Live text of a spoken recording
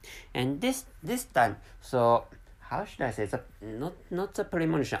And this time, so how should I say that? Not the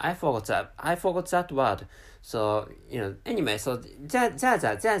premonition. I forgot that word. So anyway, so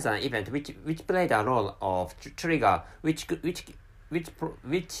there's an event which played a role of trigger, which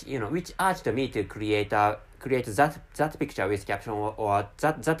urged me to create that picture with caption, or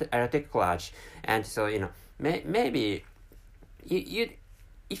that erotic collage. And so maybe you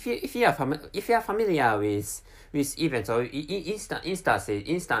if you are familiar with events or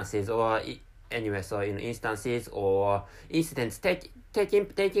instances or anyway, so instances or incidents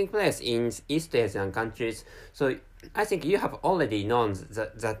taking place in East Asian countries, so I think you have already known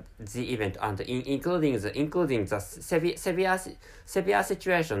the event, and including the severe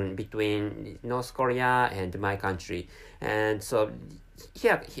situation between North Korea and my country. And so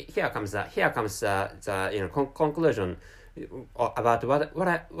here comes the conclusion about what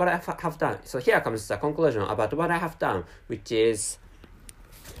I have done. So here comes the conclusion about what I have done, which is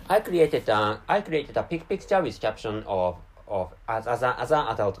I created a picture with caption of as an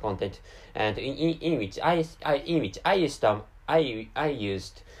adult content, and in which I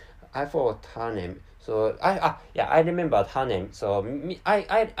forgot her name. So I remembered her name. So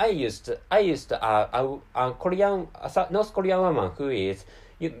I used a Korean North Korean woman who is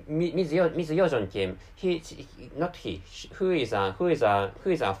Ms. Yeojun Kim. Who is a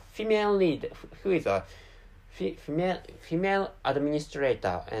female lead, who is a female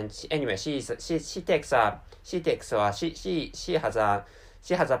administrator, and she has a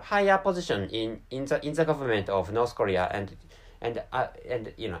higher position in the government of North Korea, and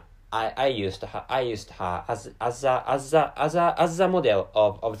I used her as the model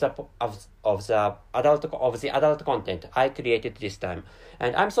of the adult content I created this time.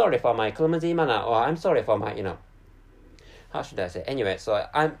 And I'm sorry for my clumsy manner, or I'm sorry for my how should I say? Anyway, so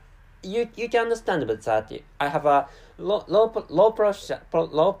you can understand that I have a low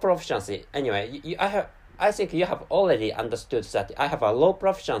proficiency. Anyway, I think you have already understood that I have a low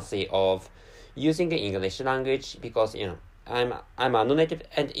proficiency of using English language, because I'm a non-native,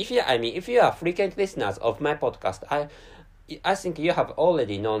 and if you are frequent listeners of my podcast, I think you have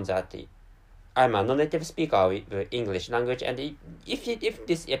already known that I'm a non-native speaker with English language, and if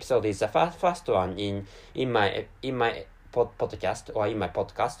this episode is the first one in my podcast, or in my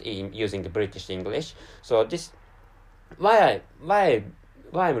podcast in using British English, so this why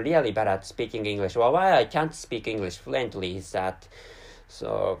I'm really bad at speaking English, or why I can't speak English fluently, is that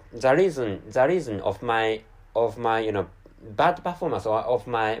so the reason of my bad performance, or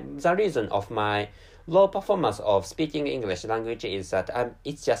the reason of my low performance of speaking English language is that I'm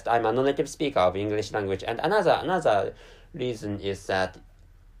a non-native speaker of English language. And another reason is that,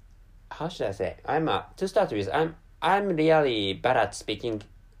 how should I say, to start with, I'm really bad at speaking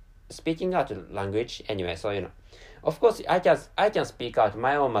out language. Anyway, so of course I can speak out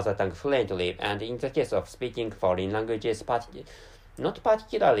my own mother tongue fluently, and in the case of speaking foreign languages, not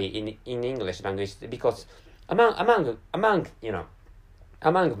particularly in English language, because among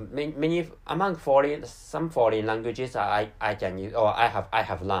some foreign languages I can use, or I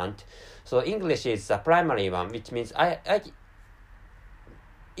have learned. So English is the primary one, which means when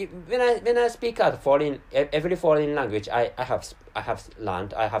I speak out every foreign language I have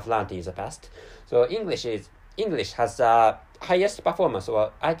learned in the past. So English has the highest performance,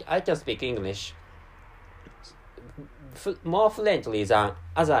 or I can speak English more fluently than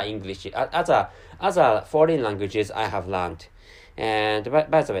other foreign languages I have learned. And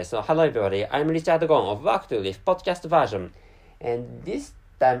by the way, so hello everybody, I'm Richard Gon of Work to Live podcast version, and this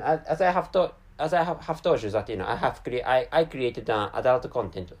time, as I have told you that I created an adult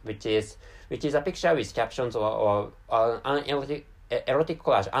content, which is a picture with captions, or an erotic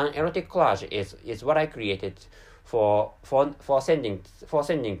collage. An erotic collage is what I created for sending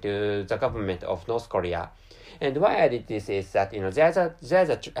to the government of North Korea. And why I did this is that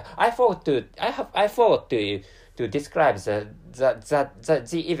I forgot to describe the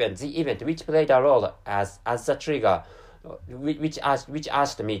event which played a role as the trigger, which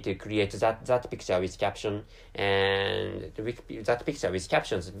asked me to create that picture with caption. And that picture with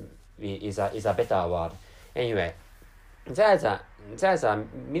captions is a better word. Anyway, there's a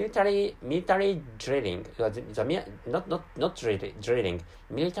military drilling,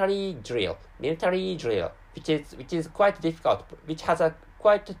 military drill, which is quite difficult, which has a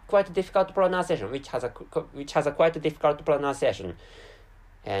quite difficult pronunciation,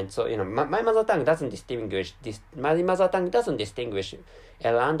 And so my mother tongue doesn't distinguish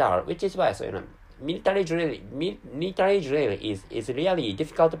L and R, which is why, so military drill is really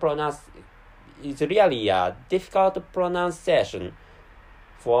difficult to pronounce. It's really a difficult pronunciation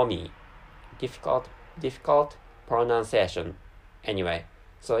for me. Difficult pronunciation. Anyway,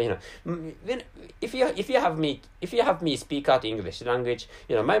 So if you have me speak out English language,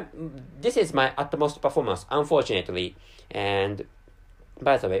 this is my utmost performance, unfortunately. And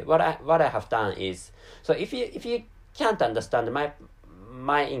by the way, what I have done is, so if you can't understand my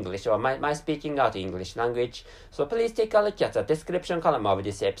English or my speaking out English language, so please take a look at the description column of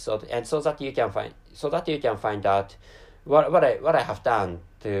this episode, and so that you can find out what I have done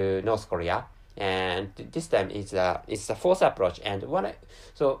to North Korea. And this time it's a fourth approach. And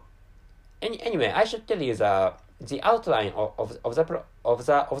anyway, I should tell you the outline of the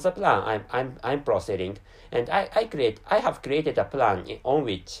plan I'm proceeding. And I have created a plan on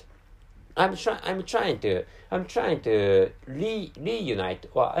which I'm trying to reunite,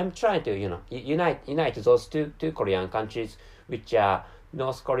 or I'm trying to unite those two Korean countries, which are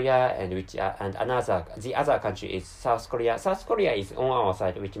North Korea, and the other country is South Korea. South Korea is on our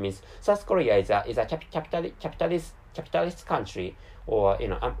side, which means South Korea is a capitalist country, or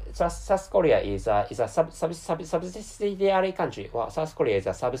South Korea is a subsidiary country, or South Korea is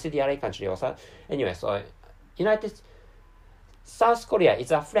a subsidiary country, anyway. So South Korea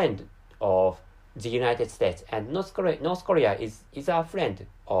is a friend of the United States, and North Korea is a friend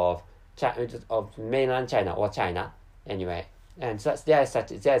of mainland China, or China, anyway. And there is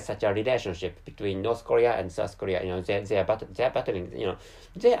such a relationship between North Korea and South Korea. They are battling.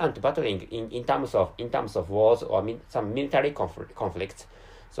 They aren't battling in terms of wars or some military conflicts.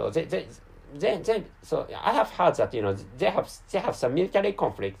 So so I have heard that they have some military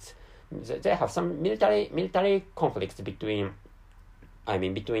conflicts. They have some military conflicts between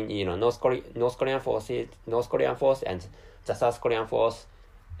North Korean force and the South Korean force.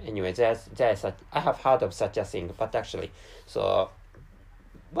 Anyway, I have heard of such a thing, but actually, so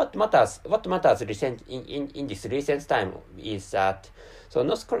what matters in this recent time is that, so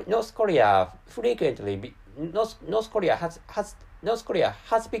North Korea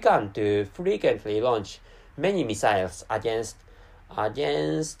has begun to frequently launch many missiles against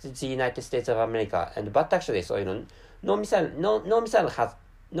the United States of America. But actually, so no missile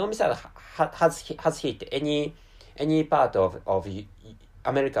has hit any part of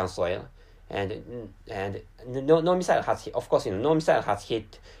American soil, and no missile has hit, of course, no missile has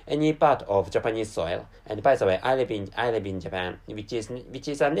hit any part of Japanese soil. And by the way, I live in Japan, which is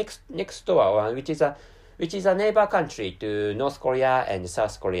a next door, or which is a neighbor country to North Korea and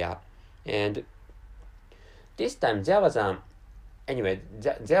South Korea. And this time there was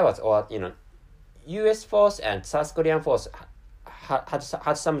U.S. force and South Korean force had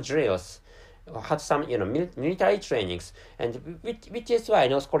some drills, had some military trainings, and which is why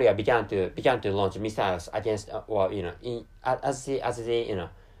North Korea began to launch missiles against as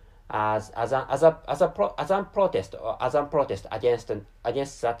a protest against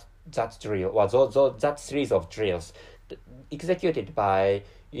that drill, or that series of drills executed by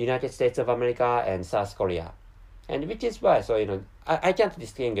United States of America and South Korea. And which is why, so I can't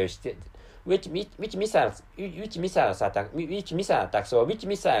distinguish which missile attacks, or which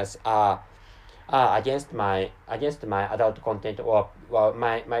missiles are against my adult content, or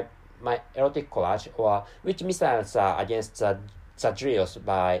my erotic collage, or which missiles are against the drills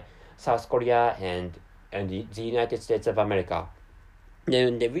by South Korea and the United States of America.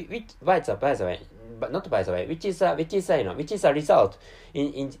 And which is a result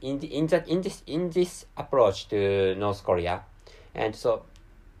in this approach to North Korea. And so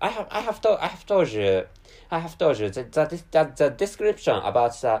I have told you that the description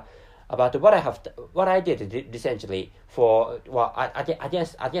about what I did recently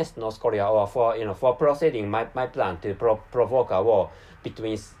against North Korea, or for proceeding my plan to provoke a war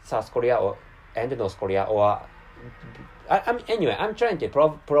between South Korea and North Korea, or I'm trying to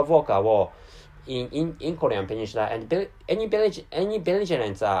provoke a war in Korean Peninsula, and any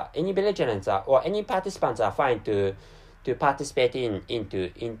belligerents or any participants are fine to participate in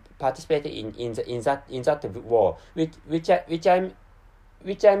that war, which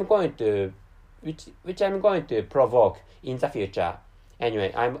I'm going to provoke in the future.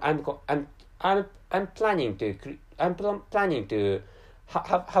 Anyway, I'm planning to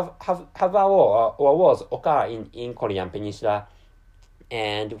have a war, or wars occur in Korean Peninsula,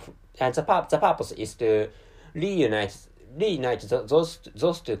 and the purpose is to reunite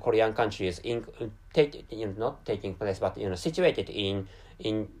those two Korean countries not taking place, but situated in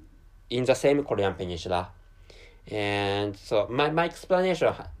the same Korean Peninsula. And so my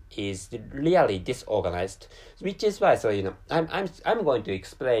explanation is really disorganized, which is why, so I'm going to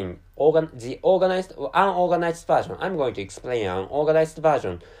explain the organized or unorganized version. I'm going to explain an organized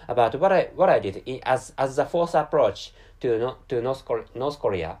version about what I did as the fourth approach to North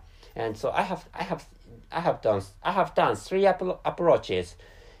Korea. And so I have done three approaches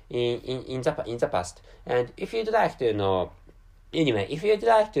in the past. And if you'd like to know, anyway, if you'd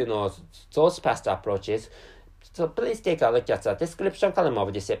like to know those past approaches, so please take a look at the description column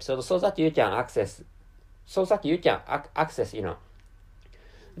of this episode so that you can access,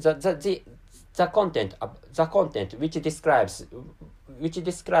 the content which describes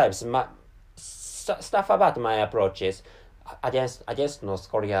stuff about my approaches against North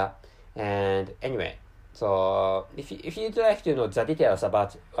Korea. And anyway, so if you'd like to know the details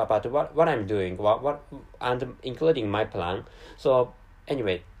about what I'm doing, what and including my plan, so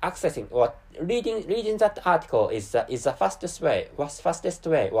anyway, accessing or reading that article is the fastest way.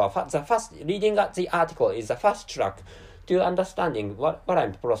 Reading the article is the fast track to understanding what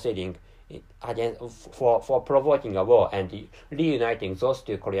I'm proceeding again for provoking a war and reuniting those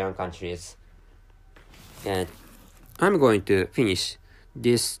two Korean countries. And I'm going to finish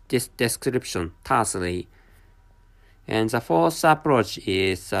this description thoroughly. And the fourth approach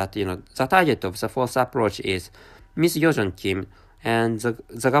is that the target of the fourth approach is Ms. Yo Jong Kim and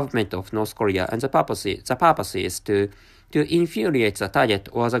the government of North Korea, and the purpose is to infuriate the target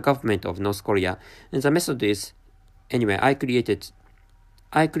or the government of North Korea. And the method is, anyway, I created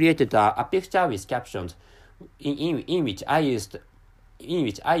a picture with captions in which I used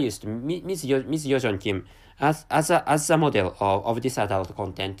Ms. Yo Jong Kim as a model of this adult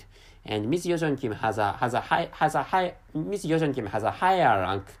content. And Ms. Yo Jong Kim has a higher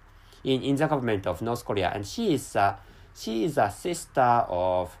rank in the government of North Korea, and she is a sister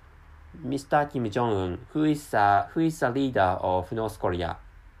of Mr. Kim Jong-un, who is the leader of North Korea.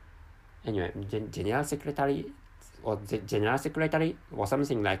 Anyway, general secretary or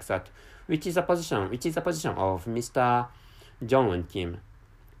something like that, which is a position of Mr. Jong-un Kim.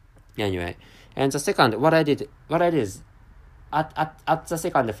 Anyway, and the second, what I did at the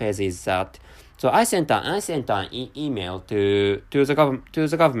second phase is that, so I sent an email to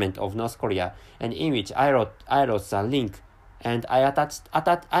the government of North Korea, and in which I wrote the link, and I attached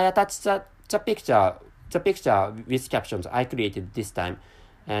the picture with captions I created this time,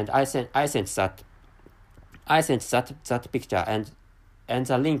 and I sent that picture and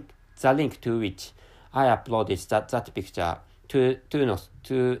the link to which I uploaded that picture to the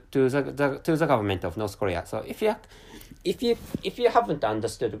government of North Korea. So if you haven't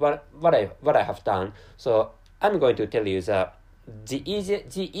understood what I have done, so I'm going to tell you the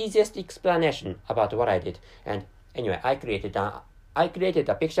easiest explanation about what I did. And anyway, I created a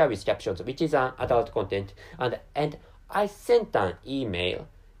picture with captions, which is an adult content, and I sent an email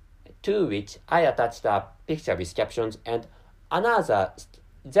to which I attached a picture with captions, and there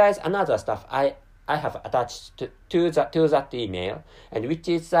is another stuff I have attached to that email, and which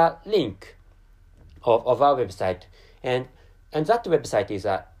is a link of our website, and that website is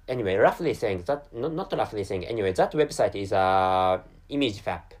anyway, roughly saying that, not roughly saying, anyway, that website is a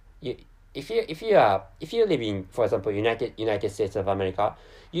ImageFab. If you live in, for example, United States of America,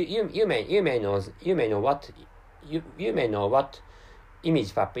 you may know what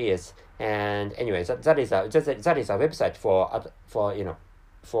ImageFab is. And anyway, that is a website for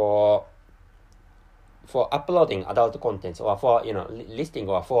uploading adult contents, or for listing,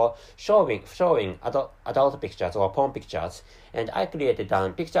 or for showing adult pictures or porn pictures. And I created a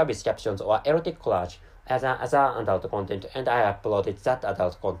picture with captions or erotic collage as an adult content, and I uploaded that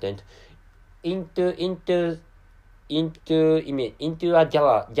adult content into a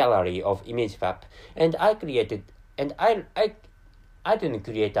gallery of ImageFab. And I created, and I didn't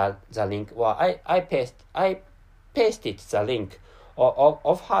create the link, or I pasted the link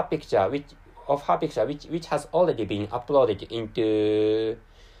of her picture, which has already been uploaded into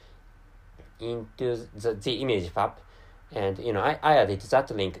the ImageFab. And I added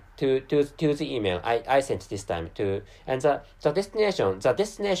that link to the email I sent this time to. And the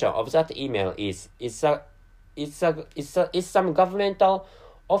destination of that email is some governmental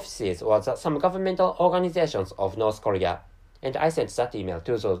offices, or some governmental organizations of North Korea. And I sent that email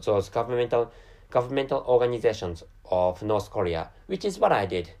to those governmental organizations of North Korea, which is what I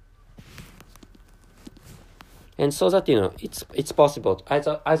did. And so that it's possible. I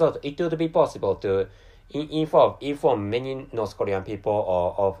thought it would be possible to inform many North Korean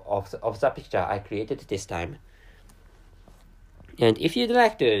people of the picture I created this time. And if you'd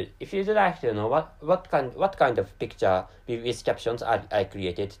like to know what kind of picture with captions I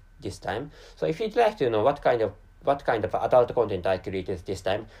created this time, so if you'd like to know what kind of adult content I created this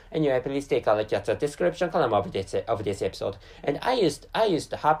time, anyway, please take a look at the description column of this episode. And I used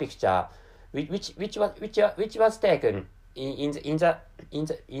her picture, which was taken in the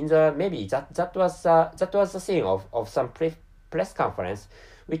maybe that was the scene of some press conference,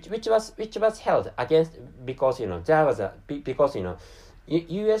 which was held against, because there was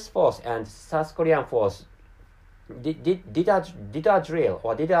U.S. force and South Korean force did a drill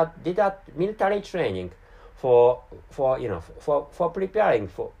or did a military training for preparing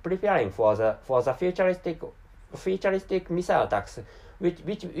for the futuristic missile attacks which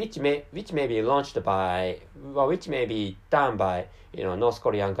may be launched by which may be done by North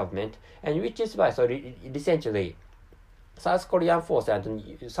Korean government, and which is why so recently South Korean force and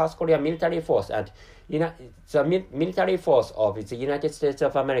South Korean military force and the military force of the United States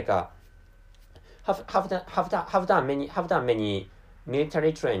of America have done many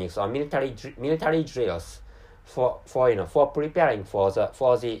military trainings or military drills for preparing for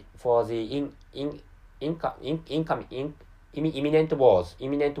the imminent wars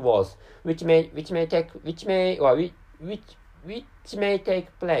which may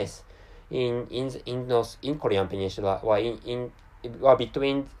take place in Korean Peninsula or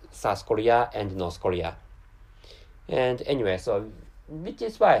between South Korea and North Korea. And anyway, so which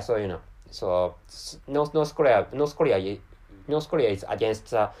is why so North Korea is against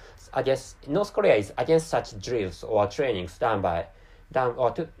such drills or trainings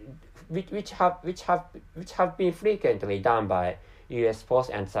which have been frequently done by U.S. force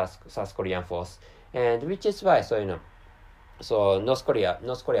and South Korean force, and which is why so North Korea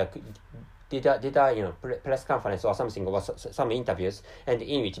did a press conference or something or some interviews, and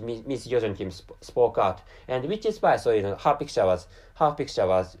in which Miss Yojon Kim spoke out, and which is why her picture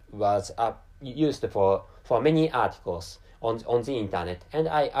was used for many articles on the internet, and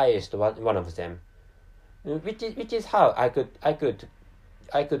I used one of them, which is how I could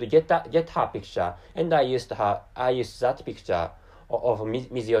get her picture, and I used that picture of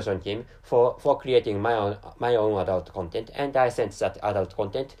Ms. Yojon Kim for creating my own adult content, and I sent that adult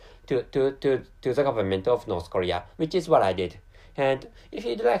content to the government of North Korea, which is what I did. And if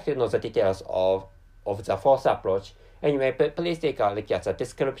you'd like to know the details of the force approach, anyway, please take a look at the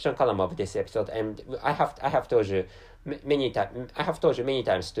description column of this episode. And I have told you many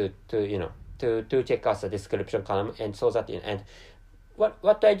times to check out the description column, and so that and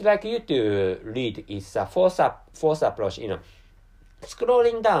what I'd like you to read is the force approach.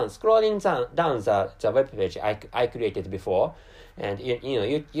 Scrolling down the web page I created before, and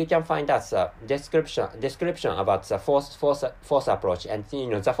you can find that description about the force approach, and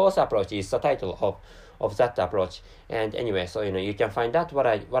the force approach is the title of that approach. And anyway, so you can find out what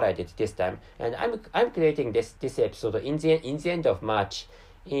I did this time, and I'm creating this episode in the end of March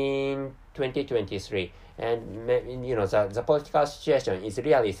in 2023, and the political situation is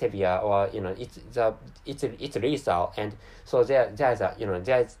really severe, or it's lethal, and so there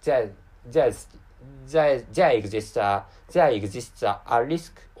exists a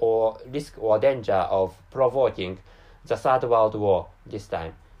risk or danger of provoking the Third World War this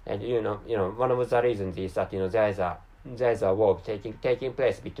time. And one of the reasons is that there is a war taking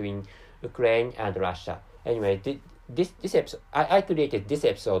place between Ukraine and Russia. Anyway, this episode I created this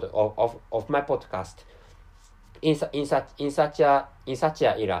episode of my podcast in such a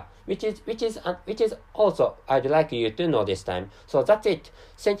era, which is also I'd like you to know this time. So that's it.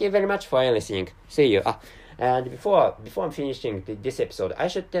 Thank you very much for listening. See you. And before I'm finishing this episode, I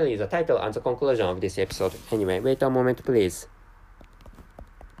should tell you the title and the conclusion of this episode. Anyway, wait a moment, please.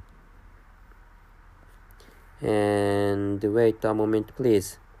 And wait a moment,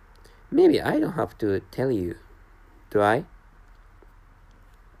 please. Maybe I don't have to tell you, do I?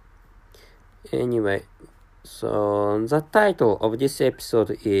 Anyway, so the title of this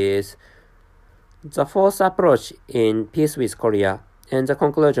episode is The Force Approach in Peace with Korea, and the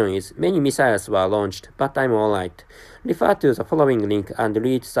conclusion is many missiles were launched, but I'm alright. Refer to the following link and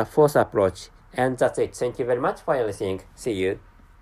read the force approach. And that's it. Thank you very much for listening. See you.